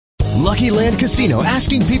Lucky Land Casino,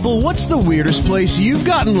 asking people, what's the weirdest place you've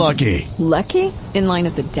gotten lucky? Lucky? In line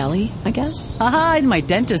at the deli, I guess? Aha, in my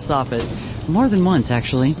dentist's office. More than once,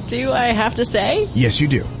 actually. Do I have to say? Yes, you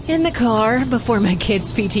do. In the car before my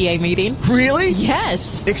kids' PTA meeting. Really?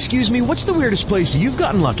 Yes. Excuse me, what's the weirdest place you've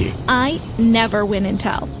gotten lucky? I never win and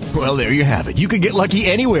tell. Well, there you have it. You can get lucky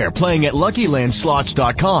anywhere, playing at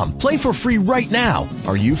LuckyLandSlots.com. Play for free right now.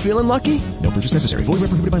 Are you feeling lucky? No purchase necessary. Void where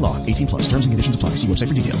prohibited by law. 18+. Terms and conditions apply. See website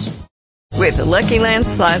for details. With the Lucky Land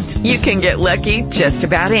Slots, you can get lucky just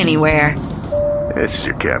about anywhere. This is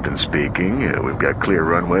your captain speaking. We've got clear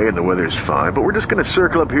runway and the weather's fine, but we're just going to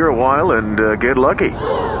circle up here a while and get lucky.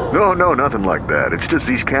 No, nothing like that. It's just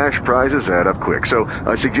these cash prizes add up quick. So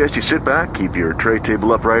I suggest you sit back, keep your tray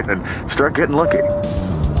table upright, and start getting lucky.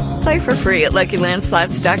 Play for free at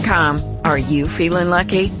LuckyLandSlots.com. Are you feeling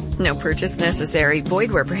lucky? No purchase necessary.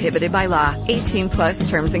 Void where prohibited by law. 18+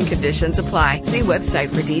 terms and conditions apply. See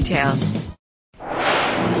website for details.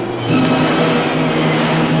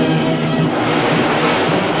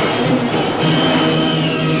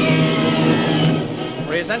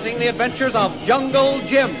 Presenting the adventures of Jungle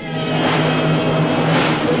Jim.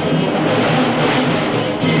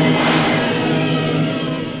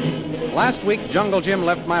 Last week, Jungle Jim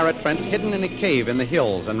left Myra Trent hidden in a cave in the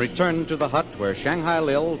hills and returned to the hut where Shanghai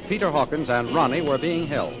Lil, Peter Hawkins, and Ronnie were being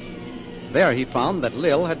held. There he found that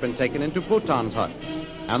Lil had been taken into Bhutan's hut,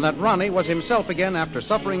 and that Ronnie was himself again after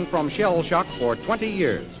suffering from shell shock for 20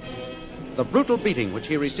 years. The brutal beating which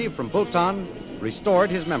he received from Bhutan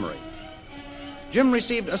restored his memory. Jim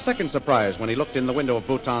received a second surprise when he looked in the window of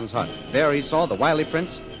Bhutan's hut. There he saw the wily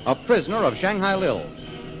prince, a prisoner of Shanghai Lil.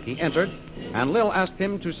 He entered, and Lil asked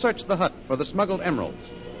him to search the hut for the smuggled emeralds.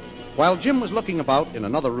 While Jim was looking about in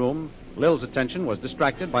another room, Lil's attention was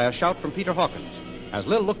distracted by a shout from Peter Hawkins. As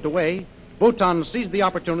Lil looked away, Bhutan seized the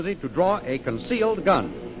opportunity to draw a concealed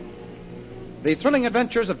gun. The thrilling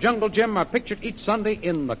adventures of Jungle Jim are pictured each Sunday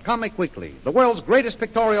in The Comic Weekly, the world's greatest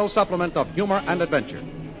pictorial supplement of humor and adventure.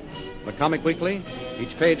 The Comic Weekly,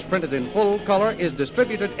 each page printed in full color, is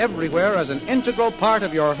distributed everywhere as an integral part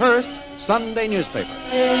of your Hearst Sunday newspaper.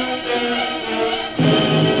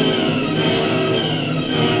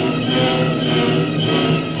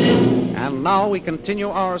 And now we continue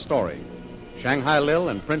our story. Shanghai Lil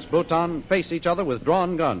and Prince Bhutan face each other with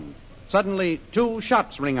drawn guns. Suddenly, two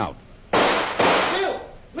shots ring out.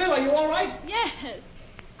 Lil, are you all right? Yes.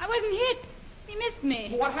 I wasn't hit. He missed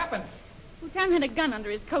me. What happened? Bhutan had a gun under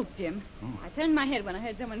his coat, Jim. Oh. I turned my head when I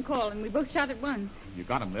heard someone call, and we both shot at once. You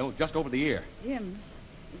got him, Lil, just over the ear. Jim,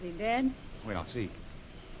 is he dead? Wait, I'll see.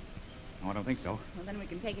 No, I don't think so. Well, then we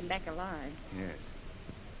can take him back alive. Yes.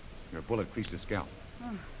 Your bullet creased his scalp. Oh.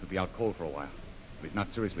 He'll be out cold for a while. But he's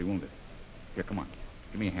not seriously wounded. Here, come on.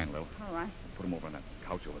 Give me a hand, Lil. All right. Put him over on that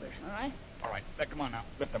couch over there. All right. All right. Come on now.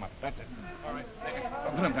 Lift him up. That's it. All right.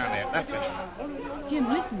 Put him down there. That's it. Jim,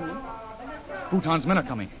 listen to me. Bhutan's men are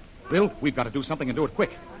coming. Lil, we've got to do something and do it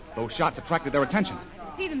quick. Those shots attracted their attention.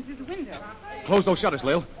 I see them through the window. Close those shutters,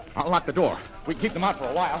 Lil. I'll lock the door. We can keep them out for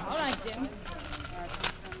a while. All right, Jim.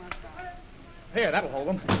 Here, that'll hold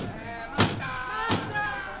them.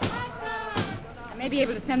 I may be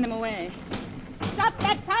able to send them away. Stop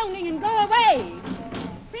that pounding and go away.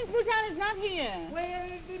 Prince Bhutan is not here. Where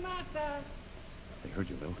is the master? They heard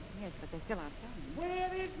you, Lil. Yes, but they're still outside.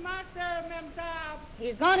 Where is master, Memtab?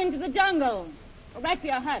 He's gone into the jungle. Go back to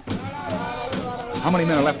your hut. How many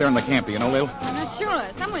men are left there in the camp, do you know, Lil? I'm not sure.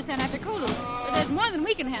 Some were sent after Kulu. But there's more than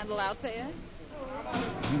we can handle out there.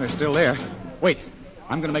 Well, they're still there. Wait.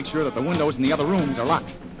 I'm going to make sure that the windows in the other rooms are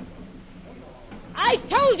locked. I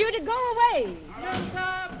told you to go away.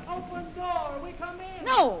 Memtab, open door. We come in.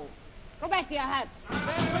 No. Go back to your hut.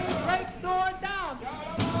 Break door down.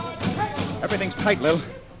 Everything's tight, Lil.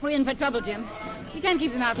 We're in for trouble, Jim. You can't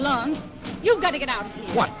keep them out long. You've got to get out of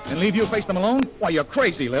here. What? And leave you face them alone? Why, you're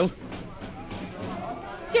crazy, Lil.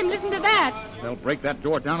 Jim, listen to that. They'll break that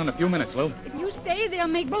door down in a few minutes, Lil. If you stay, they'll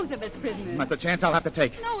make both of us prisoners. That's a chance I'll have to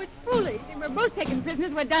take. No, it's foolish. If we're both taken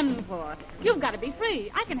prisoners, we're done for. You've got to be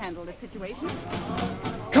free. I can handle this situation.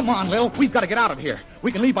 Come on, Lil. We've got to get out of here.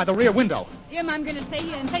 We can leave by the rear window. Jim, I'm going to stay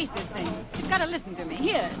here and face this thing. You've got to listen to me.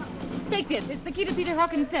 Here. Take this. It's the key to Peter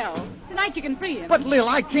Hawkins' cell. Tonight you can free him. But, Lil,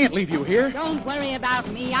 I can't leave you here. Don't worry about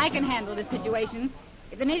me. I can handle this situation.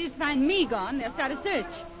 If the natives find me gone, they'll start a search.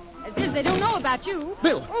 As is, they don't know about you.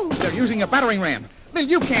 Lil, they're using a battering ram. Lil,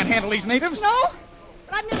 you can't handle these natives. No,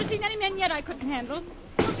 but I've never seen any men yet I couldn't handle.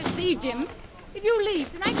 Don't you see, Jim? If you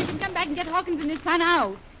leave, tonight you can come back and get Hawkins and his son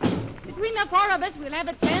out. Between the four of us, we'll have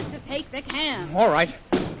a chance to take the camp. All right.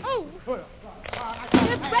 Oh.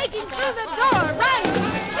 They're breaking through the door. Run!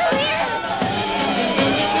 You hear?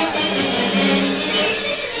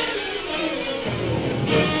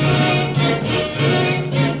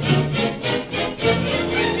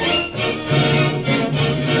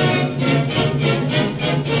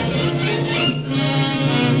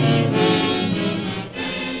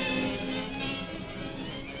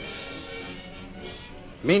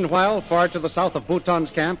 Meanwhile, far to the south of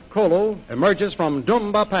Bhutan's camp, Kolo emerges from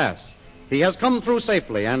Dumba Pass. He has come through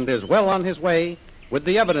safely and is well on his way with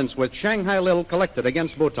the evidence which Shanghai Lil collected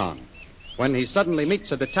against Bhutan, when he suddenly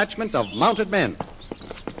meets a detachment of mounted men.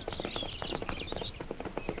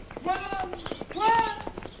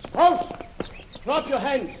 Halt! Drop your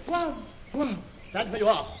hands. Stand where you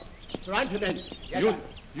are. Surround your men.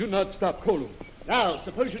 You not stop Kolo. Now,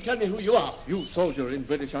 suppose you tell me who you are. You soldier in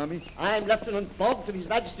British Army? I'm Lieutenant Boggs of His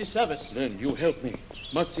Majesty's service. Then you help me.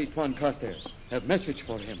 Must see Tuan Carstairs. Have message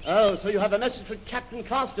for him. Oh, so you have a message for Captain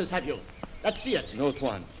Carstairs, have you? Let's see it. No,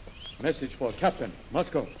 Tuan. Message for Captain.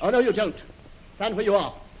 Must go. Oh, no, you don't. Stand where you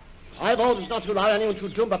are. I've orders not to allow anyone to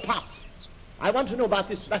Dumba Pass. I want to know about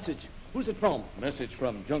this message. Who's it from? Message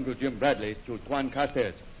from Jungle Jim Bradley to Tuan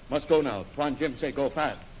Carstairs. Must go now. Tuan Jim say go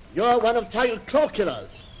fast. You're one of Tiger Claw killers.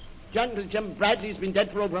 Jungle Jim Bradley's been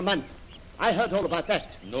dead for over a month. I heard all about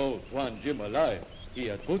that. No, Tuan Jim alive. He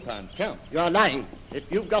at Bhutan camp. You're lying. If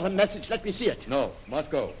you've got a message, let me see it. No, must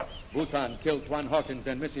go. Bhutan killed Tuan Hawkins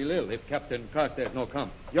and Missy Lil if Captain Carstairs no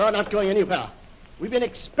come. You're not going anywhere. We've been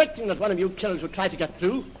expecting that one of you killers would try to get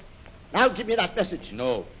through. Now give me that message.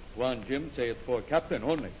 No, Tuan Jim say it's for Captain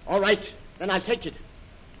only. All right, then I'll take it.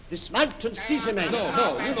 Dismount and seize him, man.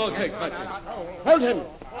 No, you don't take message. Hold him.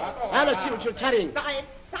 Now let's see what you're carrying.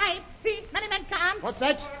 Sahib, see, many men come. What's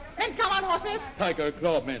that? Men come on horses. Tiger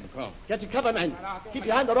Claw men come. Get to cover, men. Keep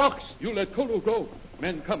behind the rocks. You let Kolo go.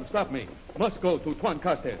 Men come stop me. Must go to Tuan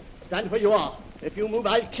Carstairs. Stand where you are. If you move,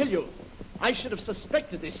 I'll kill you. I should have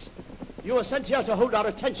suspected this. You were sent here to hold our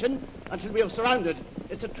attention until we are surrounded.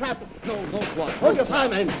 It's a trap. No, Tuan. Hold your fire,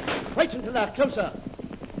 men. Wait until they're closer.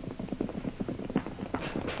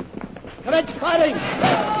 Commence firing!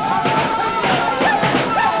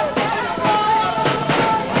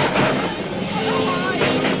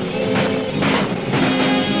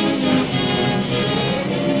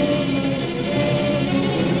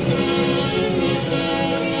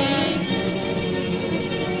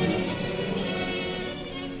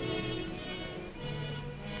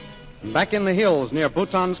 Back in the hills near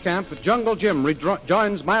Bhutan's camp, Jungle Jim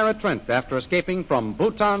joins Myra Trent after escaping from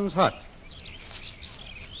Bhutan's hut.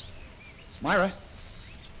 Myra?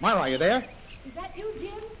 Myra, are you there? Is that you,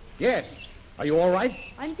 Jim? Yes. Are you all right?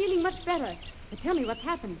 I'm feeling much better. But tell me what's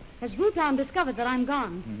happened. Has Bhutan discovered that I'm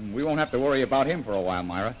gone? We won't have to worry about him for a while,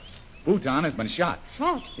 Myra. Bhutan has been shot.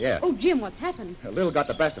 Shot? Yes. Oh, Jim, what's happened? Lil got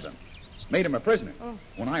the best of him. Made him a prisoner. Oh.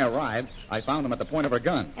 When I arrived, I found him at the point of her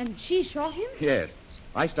gun. And she shot him? Yes.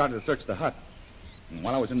 I started to search the hut. And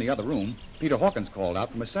while I was in the other room, Peter Hawkins called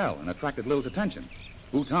out from his cell and attracted Lil's attention.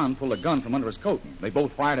 Bhutan pulled a gun from under his coat, and they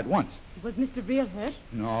both fired at once. Was Mr. Real hurt?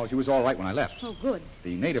 No, she was all right when I left. Oh, good.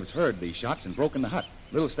 The natives heard the shots and broke in the hut.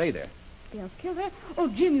 Lil stayed there. They'll kill her? Oh,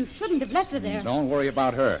 Jim, you shouldn't have left her there. Don't worry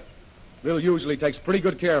about her. Lil usually takes pretty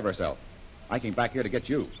good care of herself. I came back here to get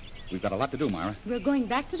you. We've got a lot to do, Myra. We're going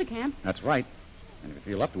back to the camp? That's right. And if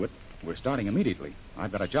you feel up to it, we're starting immediately.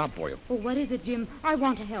 I've got a job for you. Oh, what is it, Jim? I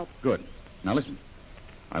want to help. Good. Now listen.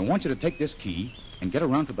 I want you to take this key and get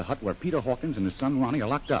around to the hut where Peter Hawkins and his son Ronnie are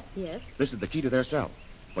locked up. Yes? This is the key to their cell.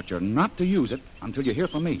 But you're not to use it until you hear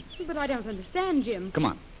from me. But I don't understand, Jim. Come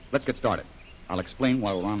on. Let's get started. I'll explain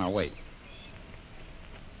while we're on our way.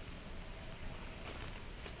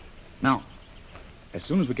 Now, as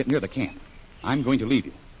soon as we get near the camp, I'm going to leave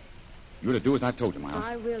you. You're to do as I've told you, Myra.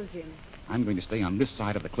 I will, Jim. I'm going to stay on this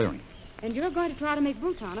side of the clearing. And you're going to try to make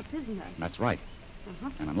Bhutan a prisoner. That's right.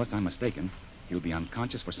 Uh-huh. And unless I'm mistaken, he'll be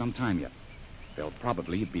unconscious for some time yet. There'll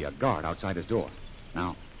probably be a guard outside his door.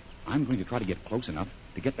 Now, I'm going to try to get close enough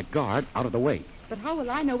to get the guard out of the way. But how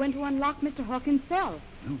will I know when to unlock Mr. Hawkins' cell?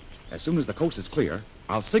 Well, as soon as the coast is clear,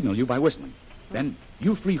 I'll signal you by whistling. Then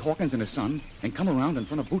you free Hawkins and his son and come around in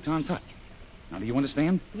front of Bhutan's hut. Now, do you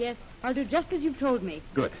understand? Yes, I'll do just as you've told me.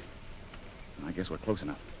 Good. I guess we're close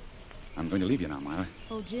enough. I'm going to leave you now, Myra.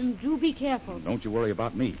 Oh, Jim, do be careful. Don't you worry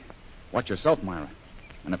about me. Watch yourself, Myra.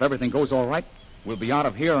 And if everything goes all right, we'll be out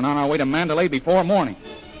of here and on our way to Mandalay before morning.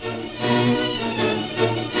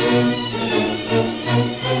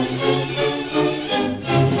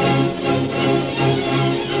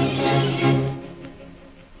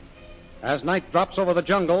 As night drops over the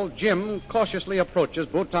jungle, Jim cautiously approaches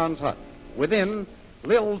Bhutan's hut. Within,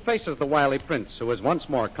 Lil faces the wily prince, who is once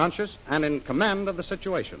more conscious and in command of the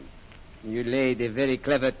situation. You laid a very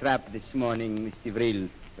clever trap this morning, Mr. Vril,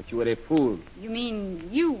 but you were a fool. You mean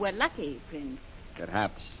you were lucky, Prince?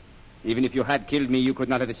 Perhaps. Even if you had killed me, you could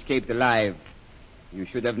not have escaped alive. You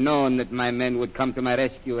should have known that my men would come to my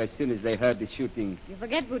rescue as soon as they heard the shooting. You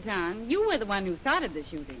forget, Bhutan. You were the one who started the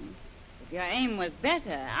shooting. If your aim was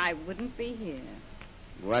better, I wouldn't be here.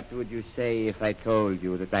 What would you say if I told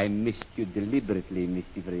you that I missed you deliberately, Miss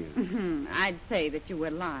DeVril? I'd say that you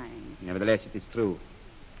were lying. Nevertheless, it is true.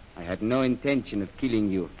 I had no intention of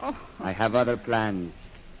killing you. Oh. I have other plans.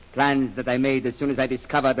 Plans that I made as soon as I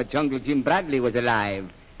discovered that Jungle Jim Bradley was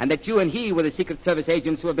alive, and that you and he were the Secret Service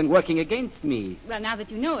agents who have been working against me. Well, now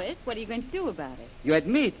that you know it, what are you going to do about it? You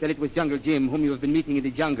admit that it was Jungle Jim whom you have been meeting in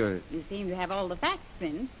the jungle. You seem to have all the facts,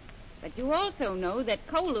 Prince. But you also know that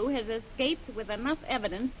Kolu has escaped with enough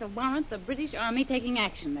evidence to warrant the British Army taking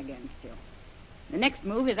action against you. The next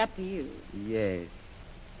move is up to you. Yes.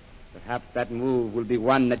 Perhaps that move will be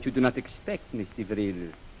one that you do not expect, Miss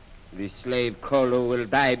DeVril. The slave Kolu will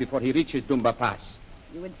die before he reaches Dumba Pass.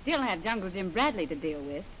 You would still have Jungle Jim Bradley to deal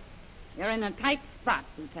with. You're in a tight spot,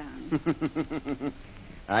 Bhutan.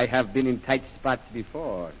 I have been in tight spots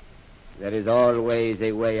before. There is always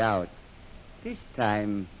a way out. This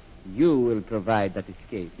time, you will provide that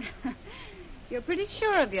escape. You're pretty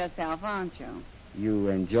sure of yourself, aren't you? You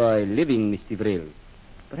enjoy living, Miss DeVril.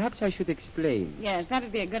 Perhaps I should explain. Yes, that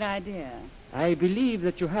would be a good idea. I believe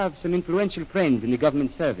that you have some influential friends in the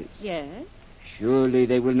government service. Yes? Surely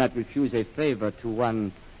they will not refuse a favor to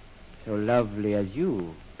one so lovely as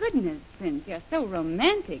you. Goodness, Prince, you're so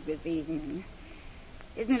romantic this evening.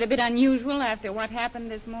 Isn't it a bit unusual after what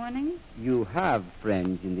happened this morning? You have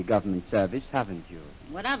friends in the government service, haven't you?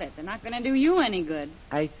 What of it? They're not going to do you any good.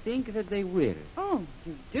 I think that they will. Oh,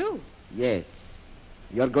 you do? Yes.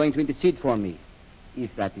 You're going to intercede for me,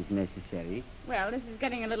 if that is necessary. Well, this is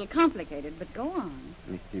getting a little complicated, but go on.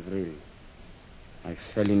 Miss DeVril, I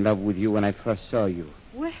fell in love with you when I first saw you.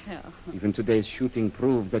 Well... Even today's shooting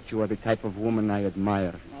proves that you are the type of woman I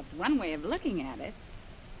admire. That's one way of looking at it.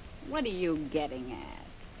 What are you getting at?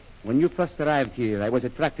 When you first arrived here, I was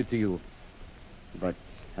attracted to you. But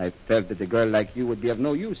I felt that a girl like you would be of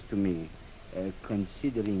no use to me,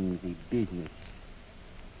 considering the business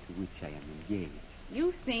to which I am engaged.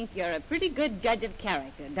 You think you're a pretty good judge of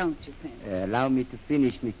character, don't you, Prince? Allow me to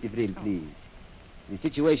finish, Miss DeVril, please. The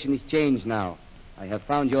situation is changed now. I have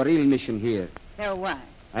found your real mission here. So what?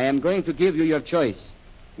 I am going to give you your choice.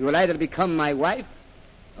 You will either become my wife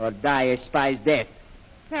or die a spy's death.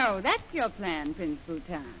 So that's your plan, Prince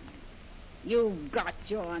Bhutan. You've got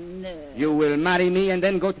your nerve. You will marry me and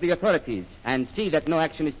then go to the authorities and see that no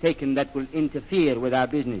action is taken that will interfere with our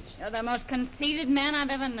business. You're the most conceited man I've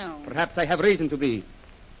ever known. Perhaps I have reason to be.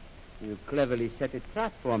 You cleverly set a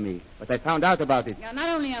trap for me, but I found out about it. You're not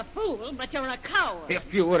only a fool, but you're a coward.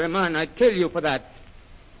 If you were a man, I'd kill you for that.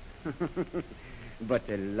 But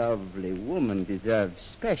a lovely woman deserves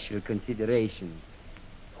special consideration.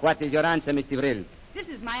 What is your answer, Miss DeVril? This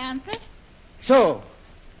is my answer. So,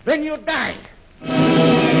 then you die.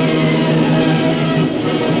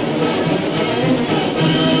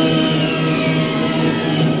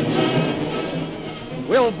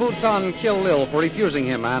 Will Bhutan kill Lil for refusing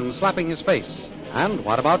him and slapping his face? And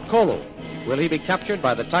what about Kolu? Will he be captured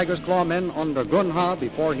by the Tiger's Claw men under Gunha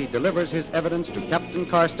before he delivers his evidence to Captain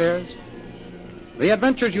Carstairs? The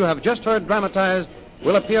adventures you have just heard dramatized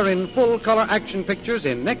will appear in full-color action pictures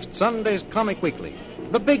in next Sunday's Comic Weekly,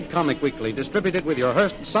 the big Comic Weekly distributed with your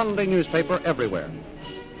Hearst Sunday newspaper everywhere.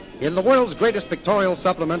 In the world's greatest pictorial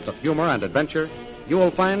supplement of humor and adventure, you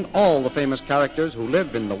will find all the famous characters who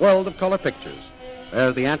live in the world of color pictures.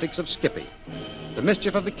 There's the antics of Skippy, the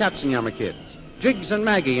mischief of the Katzenjammer kids, Jiggs and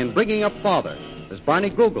Maggie in Bringing Up Father. There's Barney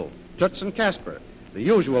Google, Toots and Casper, the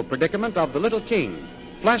usual predicament of the Little King,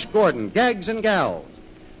 Flash Gordon, Gags and Gals.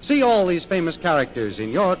 See all these famous characters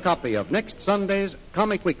in your copy of next Sunday's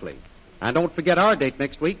Comic Weekly. And don't forget our date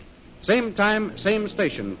next week, same time, same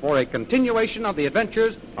station, for a continuation of the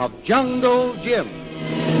adventures of Jungle Jim.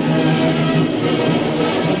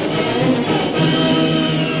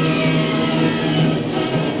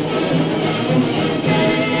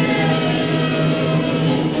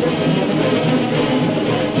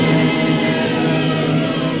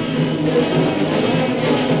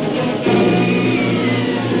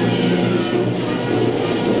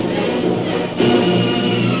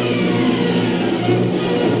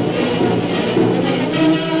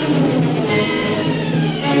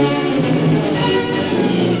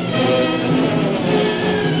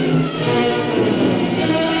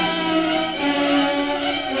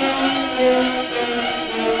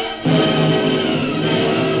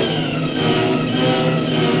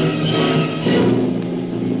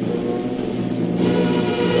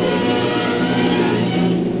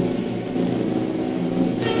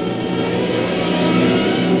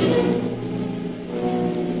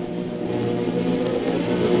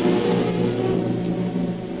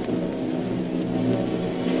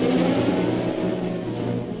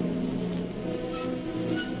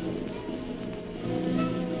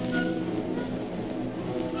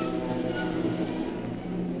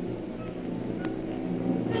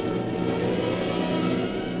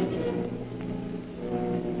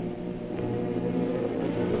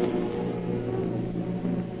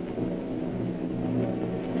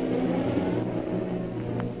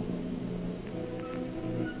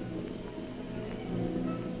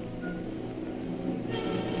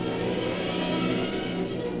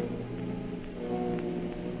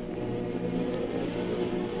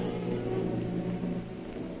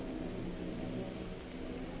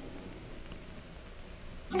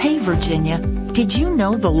 Virginia. Did you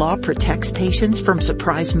know the law protects patients from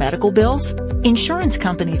surprise medical bills? Insurance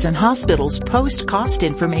companies and hospitals post cost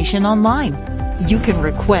information online. You can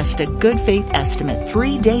request a good faith estimate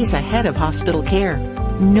 3 days ahead of hospital care.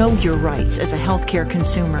 Know your rights as a healthcare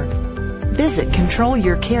consumer. Visit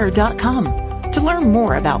controlyourcare.com to learn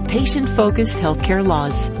more about patient-focused healthcare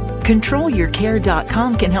laws.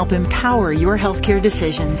 ControlYourCare.com can help empower your healthcare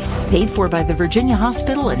decisions. Paid for by the Virginia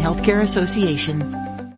Hospital and Healthcare Association.